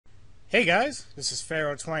Hey guys, this is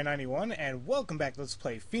Pharaoh 2091, and welcome back to Let's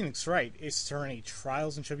Play Phoenix Wright, Ace Attorney,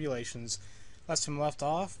 Trials and Tribulations. Last time we left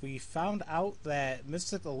off, we found out that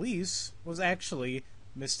Mystic Elise was actually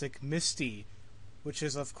Mystic Misty, which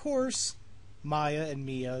is, of course, Maya and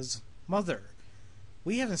Mia's mother.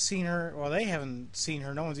 We haven't seen her, or they haven't seen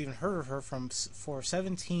her, no one's even heard of her for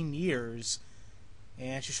 17 years.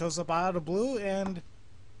 And she shows up out of the blue, and,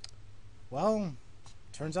 well,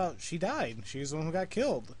 turns out she died. She was the one who got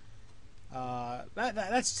killed.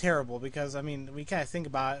 That's terrible because, I mean, we kind of think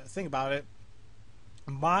about it.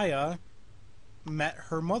 Maya met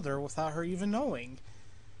her mother without her even knowing.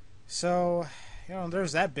 So, you know,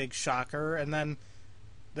 there's that big shocker. And then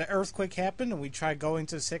the earthquake happened and we tried going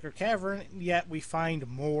to the Sacred Cavern, yet we find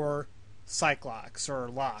more Cyclocks or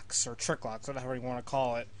locks or trick locks, whatever you want to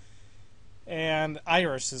call it. And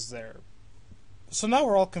Iris is there. So now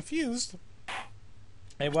we're all confused.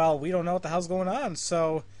 And, well, we don't know what the hell's going on,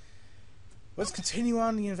 so let's continue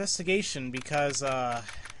on the investigation because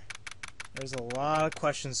there's a lot of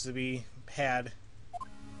questions to be had.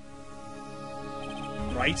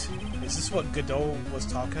 Right? Is this what Godot was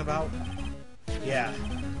talking about? Yeah,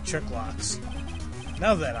 trick locks.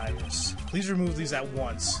 Now then, Iris, please remove these at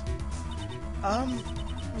once.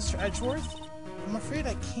 Mr. Edgeworth? I'm afraid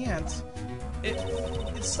I can't.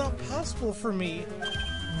 It's not possible for me.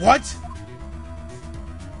 What?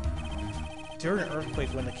 During an earthquake,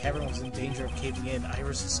 when the cavern was in danger of caving in,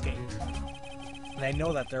 Iris escaped. And I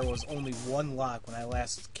know that there was only one lock when I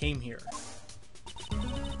last came here.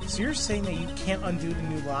 So you're saying that you can't undo the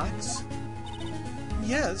new locks?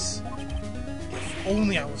 Yes. If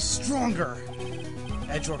only I was stronger!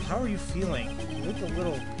 Edgeworth, how are you feeling? You look a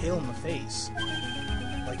little pale in the face.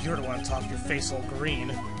 Like you're the one to talk your face all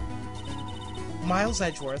green. Miles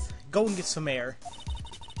Edgeworth, go and get some air.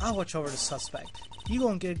 I'll watch over the suspect. You go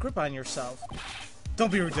and get a grip on yourself.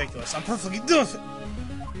 Don't be ridiculous. I'm perfectly...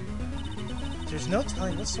 There's no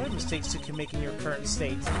telling what sort of mistakes you can make in your current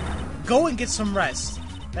state. Go and get some rest.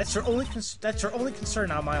 That's your only concern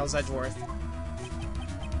now, Miles Edgeworth.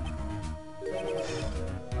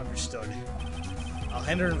 Understood. I'll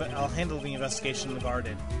handle the investigation in the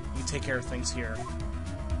garden. You take care of things here.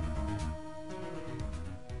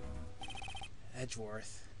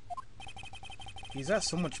 Edgeworth. He's got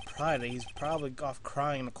so much pride that he's probably off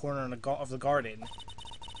crying in the corner of the garden.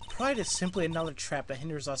 Pride is simply another trap that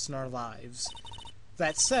hinders us in our lives.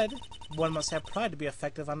 That said, one must have pride to be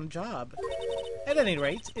effective on the job. At any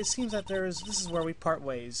rate, it seems that this is where we part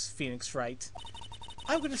ways, Phoenix Wright.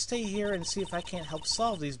 I'm going to stay here and see if I can't help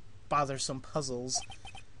solve these bothersome puzzles.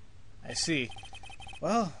 I see.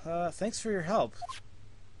 Well, thanks for your help.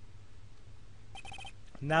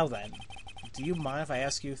 Now then. Do you mind if I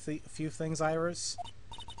ask you a few things, Iris?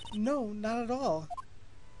 No, not at all.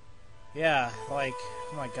 Yeah, like,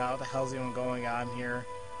 oh my god, what the hell's even going on here?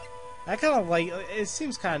 I kind of like, it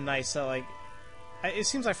seems kind of nice that, like, it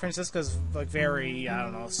seems like Francisca's, like, very, I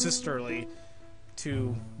don't know, sisterly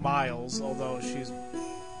to Miles, although she's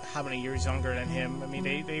how many years younger than him. I mean,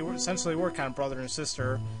 they were essentially kind of brother and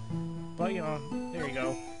sister, but, you know, there you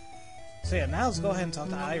go. So yeah, now let's go ahead and talk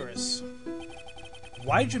to Iris.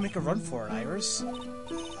 Why did you make a run for it, Iris?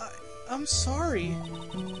 I'm sorry.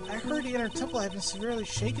 I heard the inner temple had been severely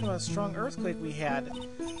shaken by a strong earthquake we had.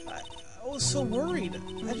 I was so worried.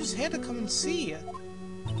 I just had to come and see.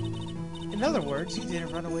 In other words, you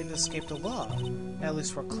didn't run away to escape the law. At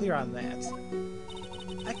least we're clear on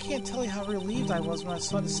that. I can't tell you how relieved I was when I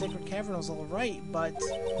saw the Sacred Cavern was all right, but...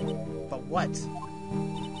 But what?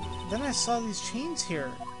 Then I saw these chains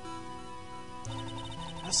here.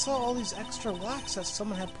 I saw all these extra locks that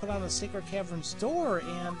someone had put on the Sacred Cavern's door,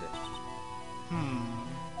 and...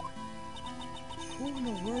 Who in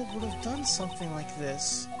the world would have done something like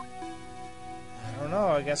this? I don't know,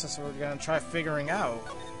 I guess that's what we're gonna try figuring out.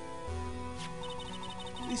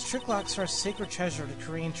 These trick locks are a sacred treasure of the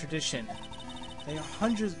Korean tradition. There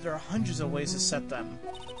are hundreds of ways to set them.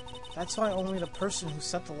 That's why only the person who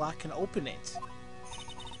set the lock can open it.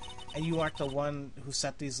 And you aren't the one who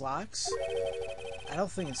set these locks? I don't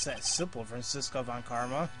think it's that simple, Francisco von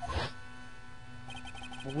Karma.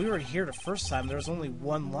 When we were here the first time, there was only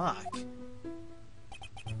one lock.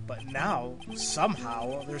 But now,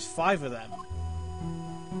 somehow, there's 5 of them.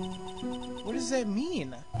 What does that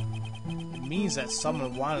mean? It means that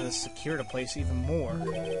someone wanted to secure the place even more.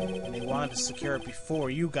 And they wanted to secure it before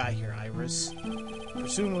you got here, Iris.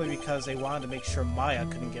 Presumably because they wanted to make sure Maya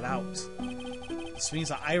couldn't get out. This means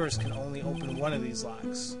that Iris can only open one of these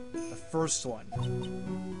locks. The first one.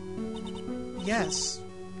 Yes,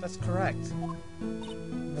 that's correct.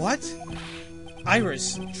 What?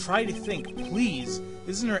 Iris, try to think, please.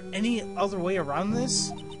 Isn't there any other way around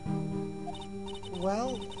this?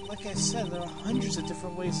 Well, like I said, there are hundreds of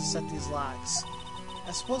different ways to set these locks.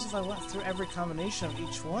 I suppose if I went through every combination of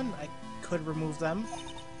each one, I could remove them.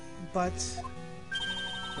 But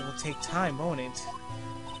it will take time, won't it?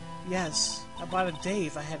 Yes, about a day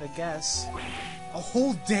if I had to guess. A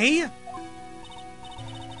whole day?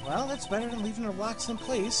 Well, that's better than leaving the locks in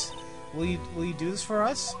place. Will you do this for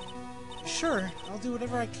us? Sure, I'll do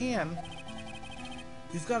whatever I can.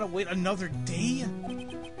 We've got to wait another day?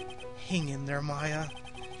 Hang in there, Maya.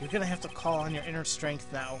 You're gonna have to call on your inner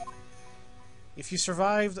strength now. If you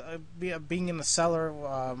survived being in the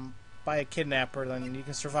cellar by a kidnapper, then you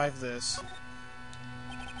can survive this.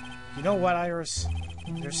 You know what, Iris?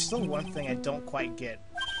 There's still one thing I don't quite get.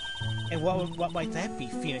 And what might that be,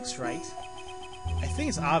 Phoenix Wright? I think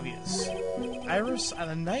it's obvious. Iris, on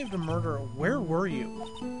the night of the murder, where were you?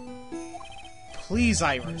 Please,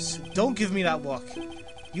 Iris, don't give me that look.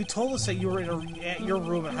 You told us that you were at your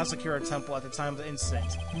room at Hazakura Temple at the time of the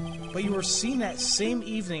incident, but you were seen that same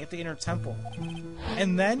evening at the Inner Temple.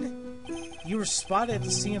 And then, you were spotted at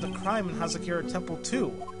the scene of the crime in Hazakura Temple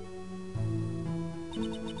too.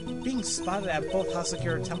 Being spotted at both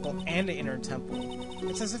Hazakura Temple and the Inner Temple,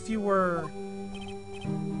 it's as if you were...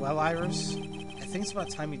 Well, Iris, I think it's about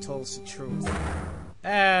time you told us the truth.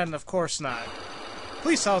 And of course not.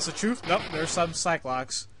 Please tell us the truth. Nope, there's some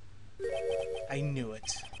Cyclops. I knew it.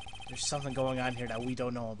 There's something going on here that we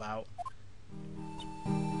don't know about.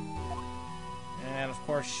 And of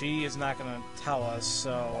course she is not going to tell us,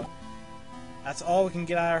 so that's all we can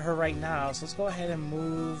get out of her right now. So let's go ahead and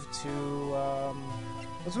move to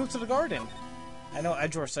let's move to the garden. I know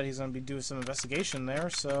Edgeworth said he's going to be doing some investigation there,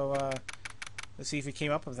 so let's see if he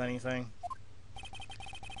came up with anything.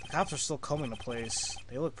 The cops are still combing the place.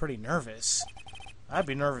 They look pretty nervous. I'd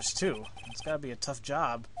be nervous too. It's got to be a tough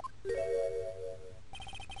job.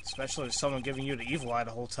 Especially with someone giving you the evil eye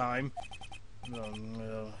the whole time. Oh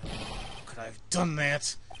no. Could I have done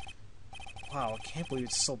that? Wow, I can't believe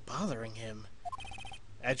it's still bothering him.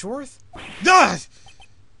 Edgeworth? Ah!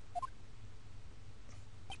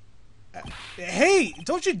 Hey!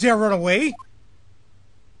 Don't you dare run away!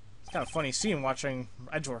 It's kind of funny seeing watching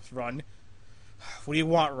Edgeworth run. What do you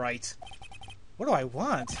want, Wright? What do I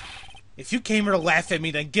want? If you came here to laugh at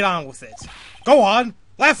me, then get on with it. Go on!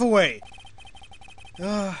 Laugh away!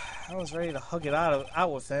 I was ready to hug it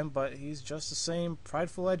out with him, but he's just the same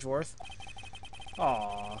prideful Edgeworth.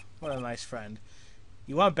 Aw, what a nice friend.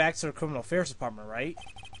 You went back to the Criminal Affairs Department, right?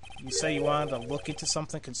 You say you wanted to look into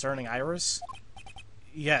something concerning Iris?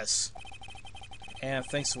 Yes. And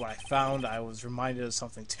thanks to what I found, I was reminded of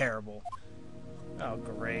something terrible. Oh,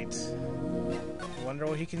 great. I wonder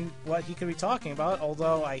what he could be talking about,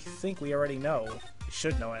 although I think we already know. We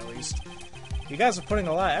should know, at least. You guys are putting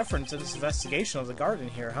a lot of effort into this investigation of the garden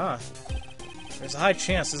here, huh? There's a high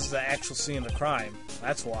chance this is the actual scene of the crime.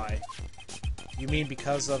 That's why. You mean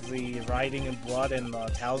because of the writing in blood and the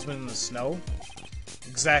talisman in the snow?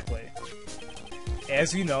 Exactly.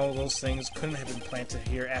 As you know, those things couldn't have been planted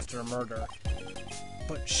here after a murder.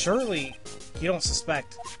 But surely, you don't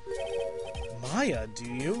suspect Maya, do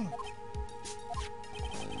you?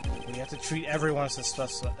 We have to treat everyone as a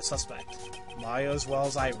suspect. Maya as well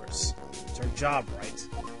as Iris. It's her job, right?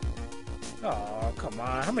 Oh, come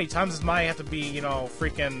on. How many times does Maya have to be, you know,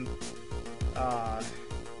 freaking...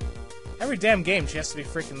 every damn game she has to be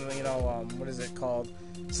freaking, you know, what is it called?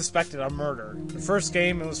 Suspected of murder. The first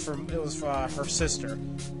game, it was for her sister.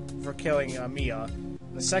 For killing, Mia.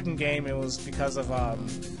 The second game, it was because of,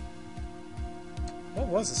 what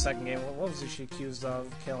was the second game? What was she accused of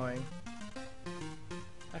killing?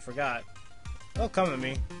 I forgot. It'll come to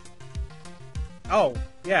me. Oh,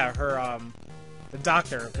 yeah, her, the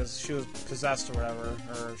doctor, because she was possessed or whatever,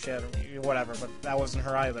 or she had, whatever, but that wasn't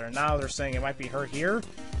her either. And now they're saying it might be her here?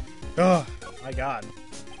 Oh, my god.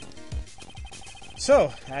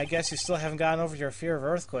 So, I guess you still haven't gotten over your fear of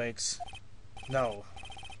earthquakes. No.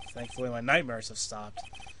 Thankfully, my nightmares have stopped.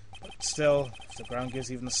 But still, if the ground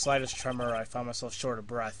gives even the slightest tremor, I find myself short of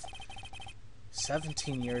breath.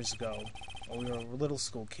 17 years ago, while we were little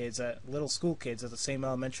school kids at the same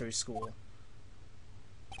elementary school,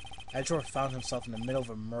 Edgeworth found himself in the middle of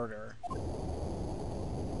a murder.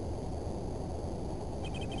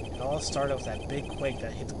 It all started with that big quake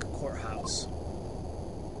that hit the courthouse.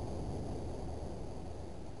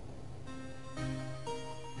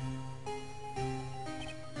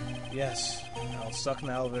 Yes, I was stuck in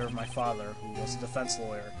the elevator with my father, who was a defense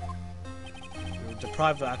lawyer. We were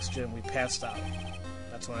deprived of oxygen and we passed out.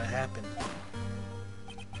 That's when it happened.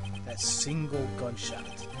 That single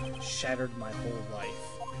gunshot shattered my whole life.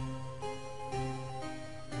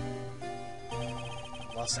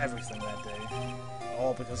 I lost everything that day.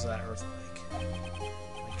 all because of that earthquake.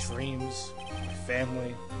 My dreams, my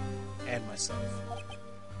family, and myself.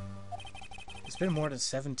 It's been more than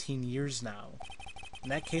 17 years now.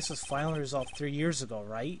 And that case was finally resolved 3 years ago,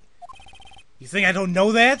 right? You think I don't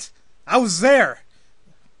know that? I was there!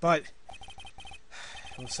 But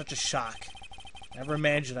it was such a shock. Never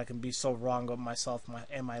imagined I can be so wrong about myself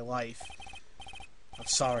and my life. I'm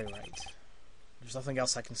sorry, Wright. There's nothing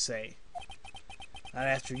else I can say. Not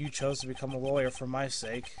after you chose to become a lawyer for my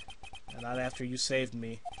sake, and not after you saved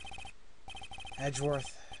me.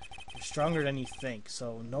 Edgeworth, you're stronger than you think,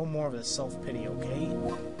 so no more of this self-pity, okay?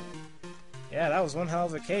 Yeah, that was one hell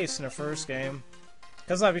of a case in the first game.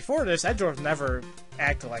 Because before this, Edgeworth never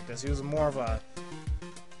acted like this. He was more of a...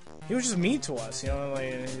 He was just mean to us, you know,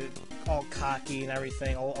 like, all cocky and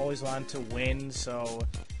everything, always wanted to win, so...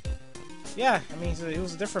 Yeah, I mean, he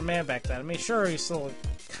was a different man back then. I mean, sure, he's still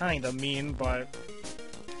kind of mean, but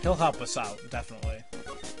he'll help us out, definitely.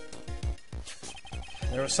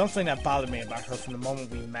 There was something that bothered me about her from the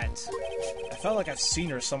moment we met. I felt like I've seen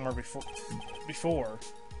her somewhere before.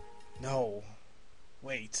 No.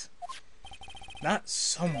 Wait. Not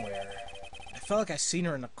somewhere. I felt like I've seen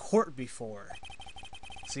her in a court before.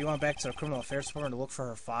 So you went back to the Criminal Affairs Department to look for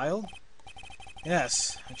her file?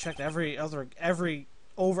 Yes. I checked I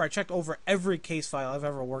checked over every case file I've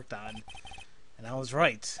ever worked on. And I was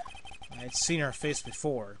right. I had seen her face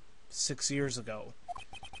before. 6 years ago.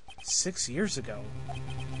 6 years ago?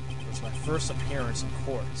 It was my first appearance in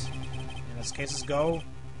court. And as cases go,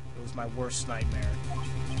 it was my worst nightmare.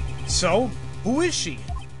 So, who is she?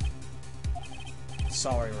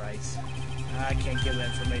 Sorry, Wright. I can't give that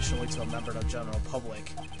information away to a member of the general public.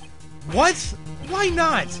 What? Why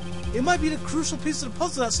not? It might be the crucial piece of the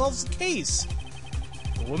puzzle that solves the case.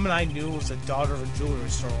 The woman I knew was the daughter of a jewelry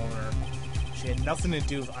store owner. She had nothing to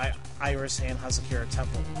do with Iris and Hazakura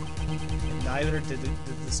Temple. And neither did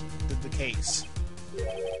the case.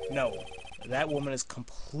 No. That woman is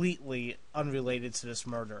completely unrelated to this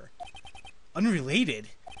murder. Unrelated?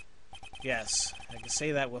 Yes, I can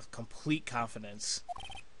say that with complete confidence.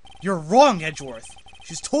 You're wrong, Edgeworth!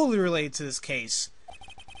 She's totally related to this case.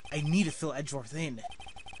 I need to fill Edgeworth in.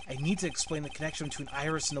 I need to explain the connection between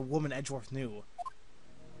Iris and the woman Edgeworth knew.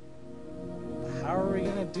 How are we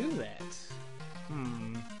gonna do that?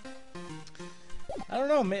 I don't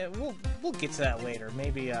know, we'll get to that later.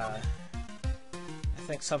 Maybe, I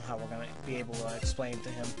think somehow we're gonna be able to explain it to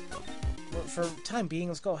him. For time being,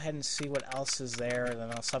 let's go ahead and see what else is there, and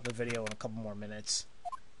then I'll stop the video in a couple more minutes.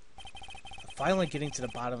 I'm finally getting to the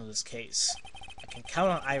bottom of this case. I can count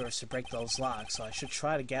on Iris to break those locks, so I should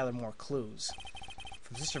try to gather more clues.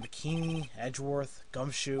 From Sister Bikini, Edgeworth,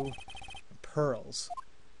 Gumshoe, and Pearls.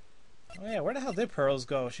 Oh yeah, where the hell did Pearls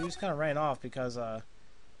go? She was kind of ran off because,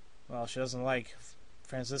 well, she doesn't like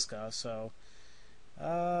Franziska, so...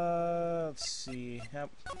 let's see...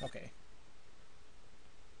 Yep, okay.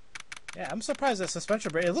 Yeah, I'm surprised that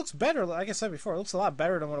suspension brake. It looks better, like I said before, it looks a lot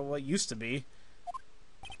better than what it used to be.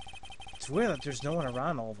 It's weird that there's no one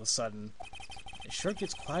around all of a sudden. It sure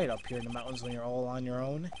gets quiet up here in the mountains when you're all on your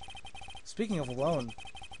own. Speaking of alone,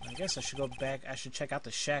 I guess I should go back, I should check out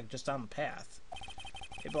the shack just down the path.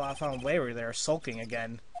 Maybe I found Larry there, sulking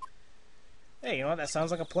again. Hey, you know what, that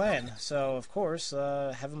sounds like a plan. So, of course,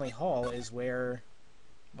 Heavenly Hall is where...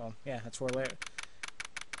 Well, yeah, that's where Larry...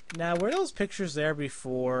 Now, were those pictures there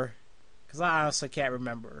before... Because I honestly can't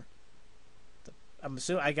remember. I'm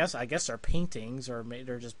assuming, I guess they're paintings, or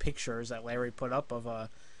they're just pictures that Larry put up of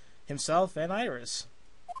himself and Iris.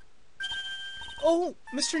 Oh,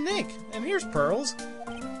 Mr. Nick, and here's Pearls.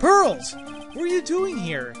 Pearls! What are you doing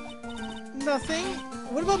here? Nothing.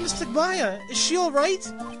 What about Miss Maya? Is she alright?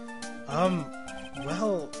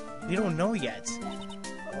 Well, we don't know yet.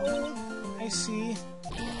 Oh, I see.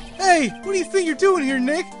 Hey, what do you think you're doing here,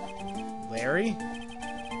 Nick? Larry?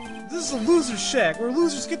 This is a loser's shack, where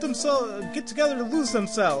losers get together to lose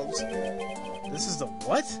themselves. This is the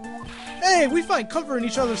what? Hey, we find comfort in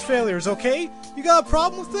each other's failures, okay? You got a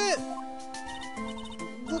problem with it?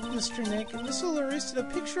 Look, Mr. Nick, Miss O'Leary's did a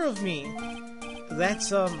picture of me.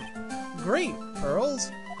 That's, great, Pearls.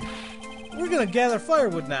 We're gonna gather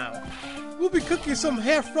firewood now. We'll be cooking some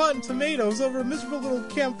half-rotten tomatoes over a miserable little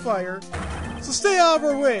campfire. So stay out of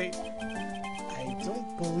our way. I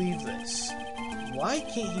don't believe this. Why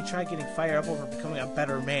can't he try getting fired up over becoming a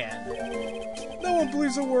better man? No one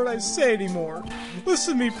believes a word I say anymore.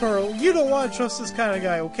 Listen to me, Pearl. You don't want to trust this kind of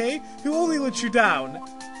guy, okay? He'll only let you down.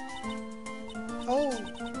 Oh,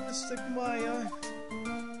 Mystic Maya.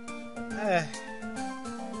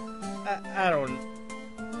 I don't...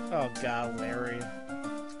 Oh, God, Larry.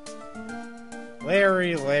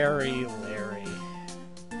 Larry.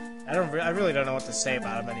 I really don't know what to say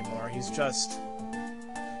about him anymore. He's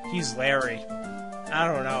Larry. I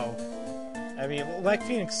don't know. I mean, like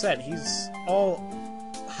Phoenix said, he's all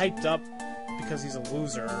hyped up because he's a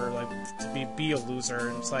loser, or like to be a loser,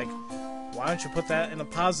 and it's like, why don't you put that in a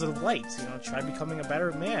positive light? You know, try becoming a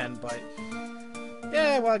better man. But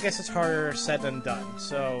yeah, well, I guess it's harder said than done.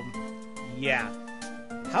 So yeah,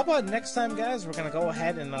 how about next time, guys? We're gonna go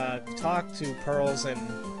ahead and talk to Pearls and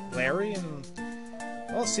Larry, and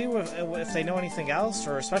well, see if they know anything else,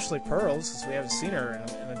 or especially Pearls, since we haven't seen her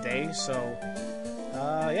in a day. So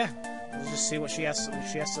yeah, we'll just see what she has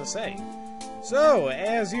to say. So,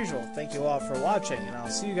 as usual, thank you all for watching, and I'll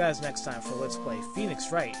see you guys next time for Let's Play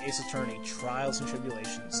Phoenix Wright, Ace Attorney, Trials and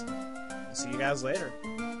Tribulations. I'll see you guys later.